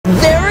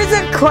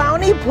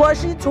Clowny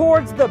plushie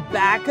towards the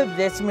back of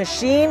this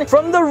machine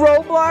from the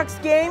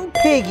Roblox game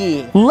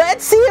Piggy.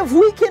 Let's see if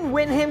we can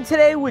win him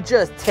today with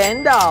just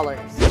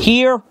 $10.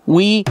 Here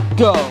we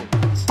go.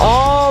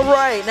 All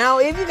right, now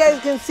if you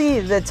guys can see,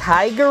 the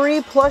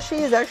tigery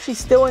plushie is actually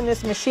still in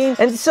this machine,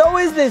 and so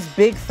is this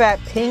big fat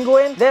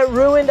penguin that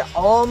ruined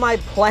all my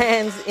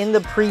plans in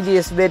the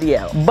previous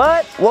video.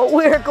 But what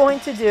we're going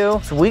to do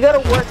is we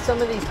gotta work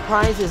some of these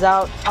prizes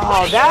out.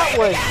 Oh,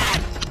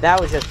 that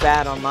was just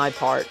bad on my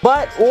part.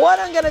 But what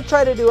I'm gonna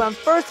try to do, I'm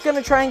first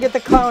gonna try and get the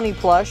Clowny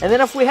plush, and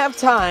then if we have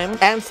time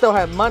and still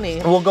have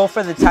money, we'll go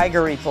for the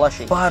tigery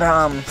plushie. But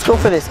let's go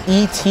for this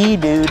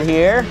ET dude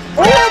here.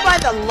 Oh, by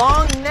the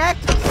long neck.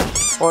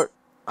 Or,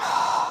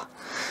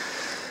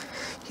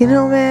 you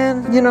know,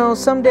 man, you know,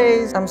 some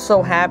days I'm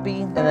so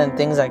happy and then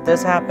things like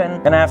this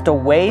happen and I have to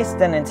waste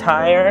an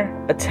entire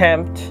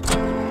attempt.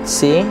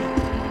 See,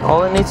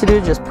 all I need to do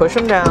is just push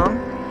him down.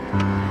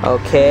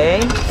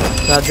 Okay,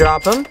 now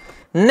drop him.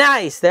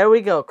 Nice, there we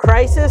go.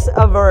 Crisis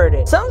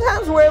averted.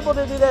 Sometimes we're able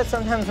to do that,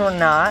 sometimes we're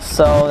not.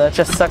 So that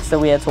just sucks that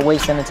we had to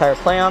waste an entire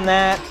play on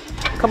that.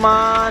 Come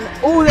on.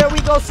 Oh, there we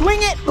go. Swing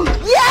it.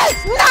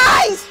 Yes,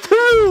 nice.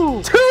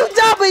 Two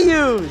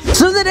W's.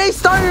 So the day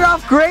started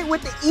off great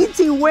with the ET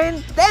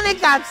win. Then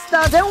it got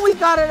stuck. Then we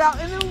got it out.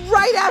 And then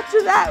right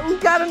after that, we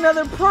got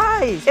another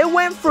prize. It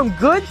went from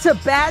good to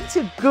bad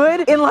to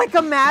good in like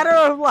a matter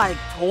of like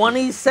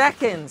 20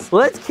 seconds.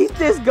 Let's keep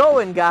this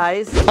going,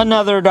 guys.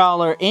 Another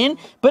 $1 in.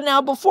 But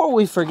now before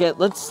we forget,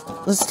 let's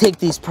take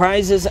these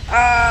prizes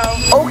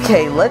out.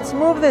 Okay, let's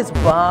move this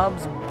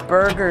Bob's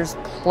Burgers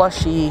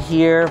plushie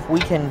here if we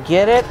can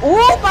get it.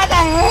 Oh, by the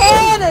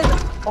head! And,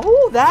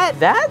 oh,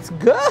 that's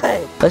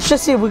good. Let's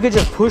just see if we could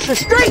just push her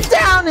straight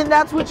down, and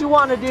that's what you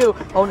want to do.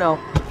 Oh no.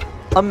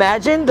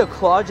 Imagine the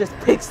claw just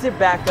picks it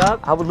back up.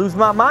 I would lose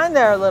my mind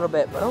there a little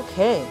bit, but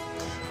okay.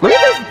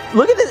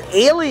 Look at this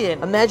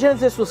alien. Imagine if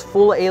this was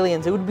full of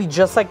aliens. It would be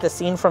just like the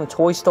scene from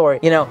Toy Story.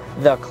 You know,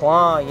 the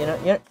claw, you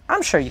know,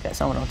 I'm sure you guys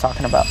know what I'm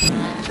talking about.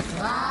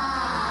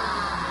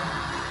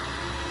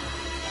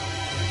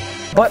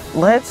 But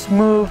let's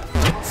move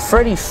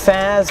Freddy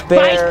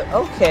Fazbear.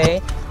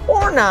 Okay,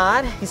 or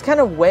not. He's kind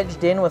of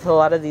wedged in with a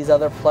lot of these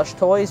other plush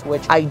toys,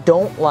 which I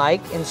don't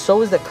like, and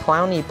so is the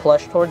Clowny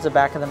plush towards the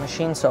back of the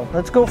machine. So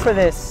let's go for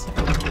this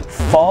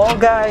Fall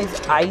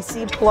Guys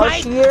Icy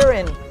plush here,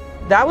 and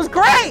that was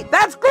great!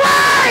 That's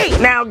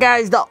great! Now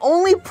guys, the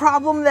only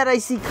problem that I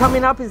see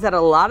coming up is that a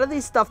lot of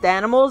these stuffed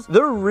animals,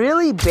 they're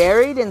really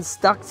buried and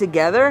stuck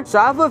together. So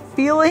I have a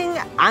feeling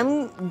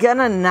I'm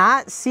gonna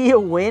not see a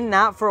win,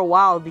 not for a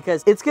while,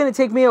 because it's gonna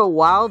take me a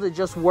while to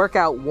just work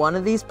out one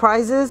of these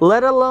prizes,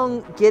 let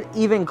alone get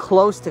even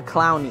close to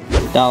Clowny.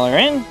 $1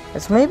 in.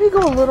 Let's maybe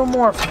go a little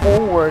more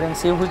forward and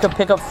see if we can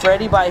pick up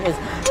Freddy by his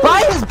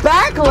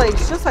back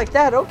legs, just like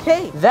that.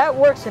 Okay, that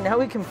works, and now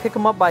we can pick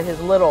him up by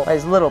his little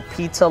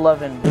pizza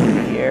loving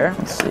boot here.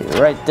 Let's see,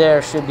 right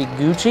there should be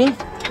Gucci.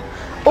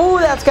 Oh,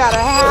 that's gotta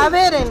have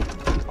it,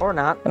 and or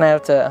not. Gonna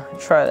have to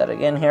try that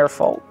again here,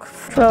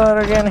 folks. Try that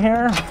again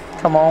here.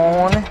 Come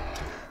on.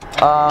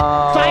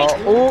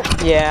 Oh,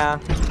 yeah.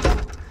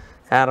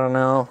 I don't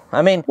know.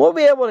 I mean, we'll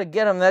be able to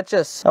get him. That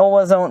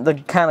wasn't the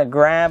kind of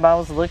grab I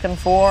was looking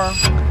for.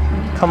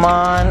 Come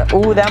on.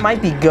 Ooh, that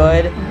might be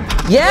good.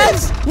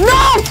 Yes!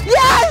 No!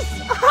 Yes!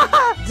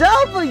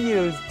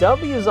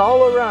 W's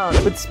all around.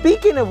 But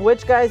speaking of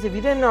which, guys, if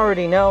you didn't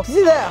already know,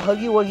 see that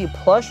Huggy Wuggy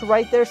plush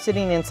right there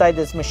sitting inside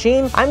this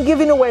machine? I'm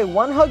giving away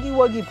one Huggy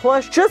Wuggy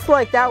plush just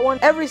like that one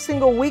every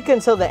single week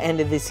until the end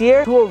of this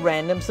year to a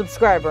random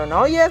subscriber. And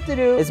all you have to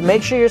do is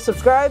make sure you're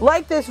subscribed,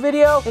 like this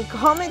video, and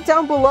comment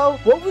down below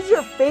what was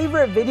your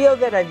favorite video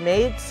that I've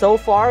made so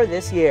far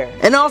this year.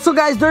 And also,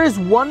 guys, there is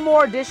one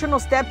more additional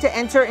step to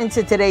enter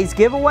into today's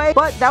giveaway,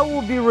 but that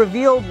will be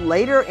revealed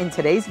later in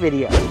today's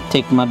video.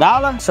 Take my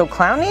 $1. So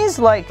Clowny's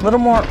like a little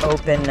more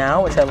open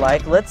now, which I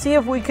like. Let's see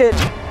if we could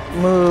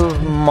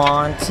move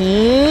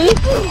Monty.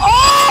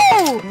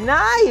 Oh!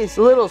 Nice!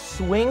 Little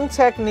swing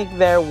technique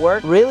there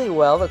worked really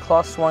well. The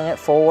claw swung it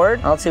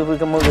forward. Let's see if we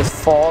can move this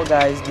Fall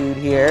Guys dude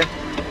here.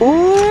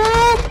 Ooh!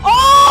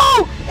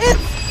 Oh!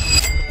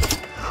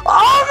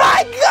 Oh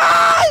my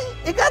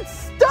God! It got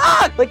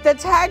stuck! Like the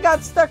tag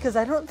got stuck because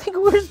I don't think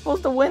we were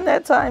supposed to win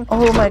that time.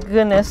 Oh my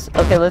goodness.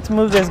 Okay, let's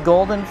move this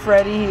Golden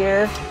Freddy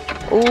here.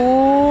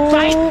 Ooh.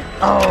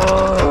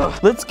 Oh.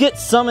 Let's get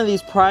some of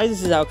these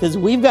prizes out because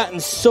we've gotten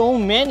so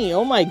many.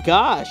 Oh my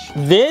gosh.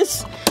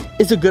 This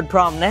is a good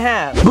problem to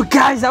have. But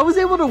guys, I was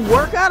able to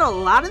work out a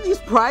lot of these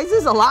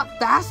prizes a lot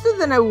faster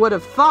than I would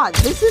have thought.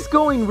 This is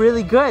going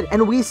really good.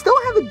 And we still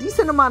have a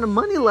decent amount of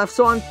money left.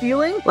 So I'm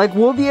feeling like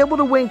we'll be able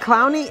to win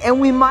Clowny,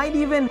 and we might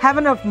even have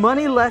enough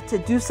money left to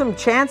do some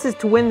chances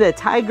to win the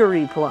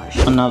tigery plush.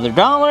 Another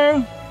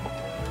 $1.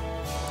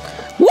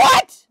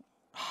 What?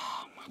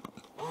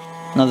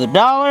 Another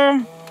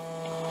 $1.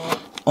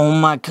 Oh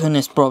my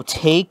goodness, bro.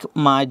 Take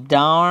my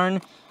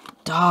darn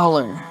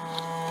 $1.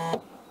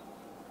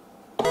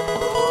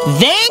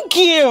 Thank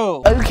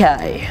you!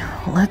 Okay,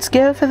 let's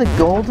go for the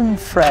Golden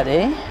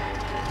Freddy.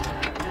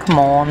 Come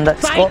on,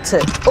 let's got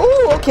it.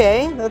 Ooh,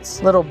 okay, that's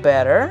a little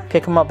better.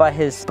 Pick him up by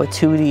his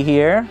patootie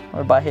here,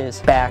 or by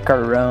his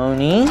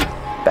macaroni.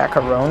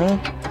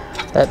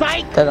 That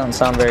doesn't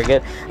sound very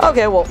good.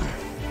 Okay, well,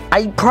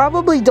 I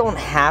probably don't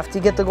have to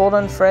get the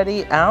Golden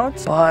Freddy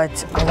out,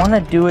 but I want to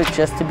do it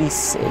just to be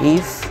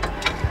safe.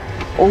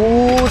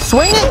 Oh,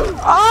 swing it!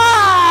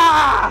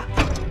 Ah!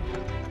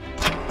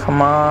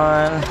 Come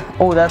on.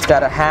 Oh, that's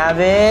gotta have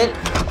it.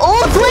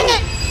 Oh, swing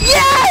it!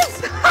 Yes!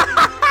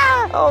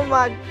 Oh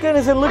my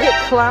goodness, and look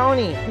at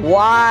Clowny.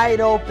 Wide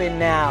open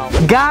now.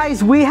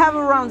 Guys, we have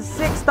around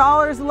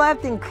 $6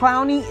 left and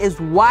Clowny is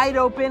wide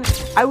open.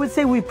 I would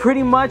say we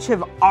pretty much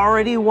have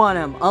already won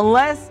him,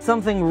 unless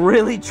something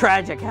really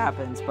tragic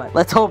happens, but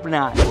let's hope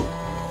not.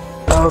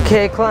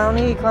 Okay,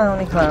 Clowny.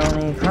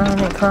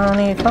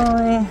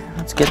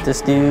 Let's get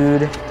this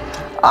dude.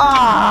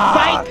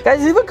 Ah!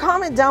 Guys, leave a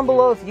comment down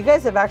below if you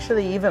guys have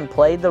actually even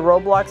played the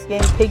Roblox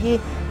game Piggy.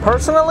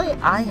 Personally,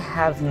 I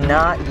have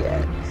not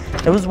yet.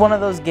 It was one of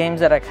those games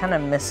that I kind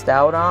of missed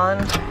out on.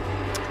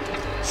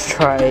 Let's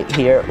try it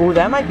here. Ooh,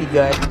 that might be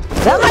good.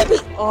 That might be...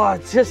 Oh,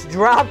 it just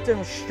dropped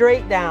him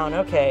straight down.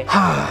 Okay.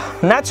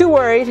 Not too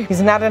worried.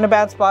 He's not in a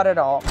bad spot at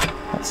all.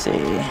 Let's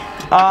see.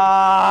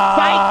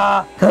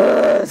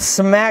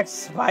 Smack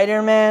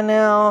Spider-Man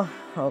now.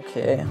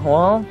 Okay,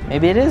 well,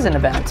 maybe it is in a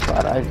bad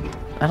spot. I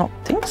don't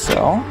think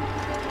so.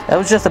 That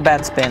was just a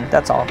bad spin,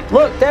 that's all.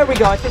 Look, there we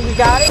go. I think we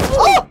got it.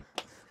 Oh!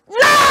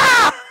 No!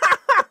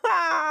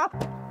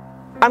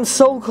 I'm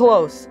so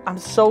close. I'm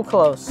so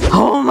close.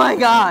 Oh my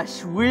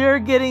gosh, we're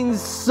getting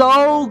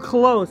so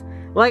close.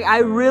 Like, I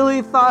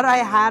really thought I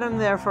had him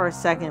there for a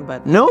second,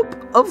 but nope,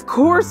 of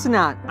course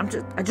not.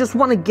 I just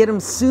want to get him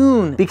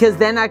soon, because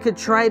then I could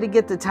try to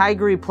get the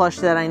Tigery plush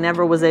that I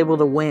never was able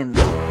to win.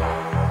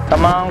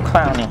 Come on,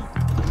 Clowny.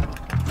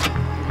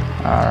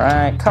 All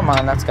right, come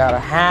on, that's gotta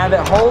have it.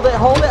 Hold it.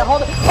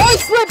 Oh,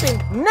 he's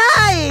slipping.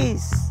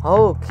 Nice.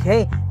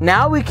 Okay,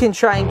 now we can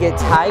try and get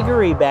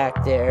Tigery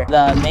back there.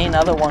 The main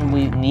other one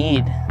we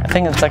need. I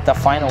think it's like the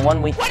final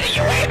one we... What are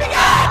you waving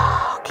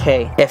at?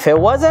 Okay, if it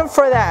wasn't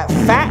for that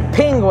fat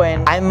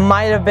penguin, I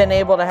might have been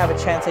able to have a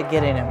chance at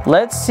getting him.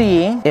 Let's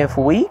see if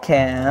we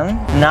can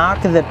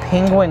knock the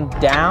penguin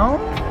down.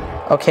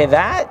 Okay,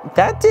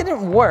 that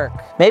didn't work.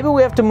 Maybe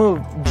we have to move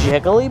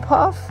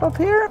Jigglypuff up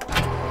here.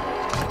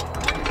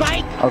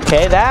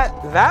 Okay, that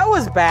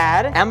was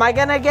bad. Am I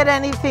gonna get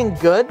anything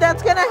good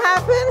that's gonna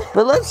happen?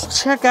 But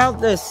let's check out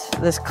this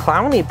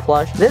Clowny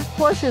plush. This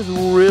plush is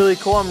really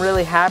cool. I'm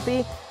really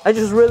happy. I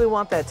just really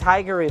want that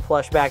Tigery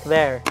plush back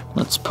there.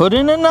 Let's put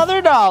in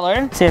another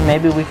 $1. See if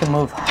maybe we can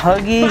move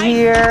Huggy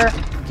here.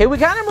 Okay, we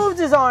kind of moved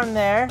his arm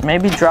there.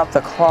 Maybe drop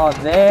the claw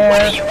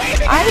there.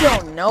 I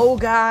don't know,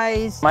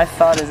 guys. My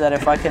thought is that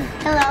if I can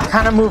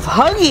kind of move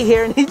Huggy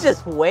here, and he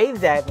just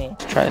waved at me.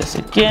 Let's try this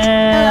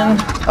again.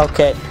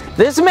 Okay.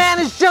 This man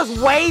is just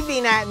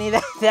waving at me.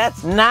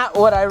 That's not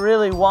what I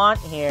really want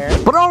here.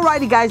 But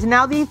alrighty guys,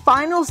 now the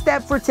final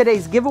step for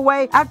today's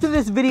giveaway. After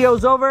this video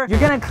is over,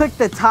 you're gonna click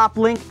the top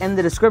link in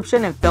the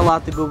description and fill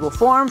out the Google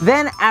form.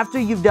 Then after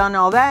you've done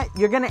all that,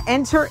 you're gonna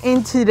enter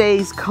in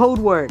today's code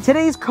word.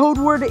 Today's code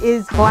word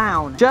is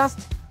clown.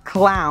 Just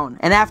clown.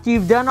 And after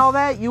you've done all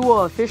that, you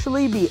will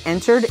officially be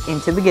entered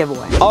into the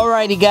giveaway.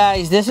 Alrighty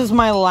guys, this is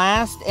my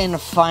last and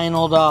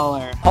final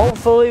 $1.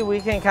 Hopefully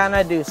we can kind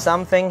of do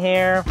something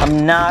here.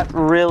 I'm not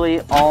really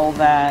all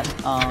that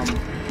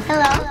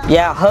hello.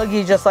 Yeah,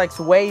 Huggy just likes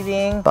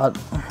waving, but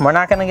we're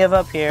not gonna give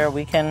up here.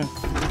 We can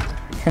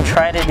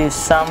try to do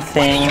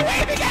something.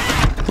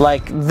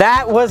 Like,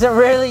 that wasn't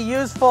really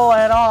useful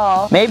at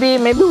all. Maybe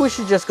we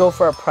should just go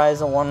for a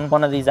prize of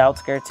one of these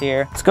outskirts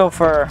here. Let's go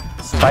for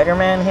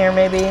Spider-Man here,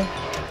 maybe.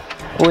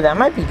 Ooh, that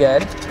might be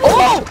good.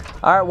 Oh!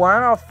 All right, we're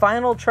on our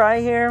final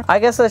try here. I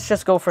guess let's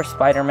just go for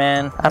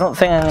Spider-Man. I don't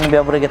think I'm gonna be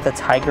able to get the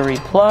Tigery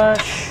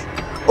plush.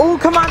 Oh,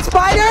 come on,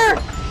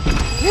 Spider!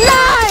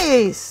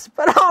 Nice!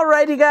 But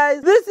alrighty,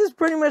 guys, this is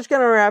pretty much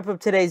gonna wrap up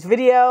today's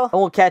video, and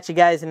we'll catch you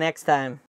guys next time.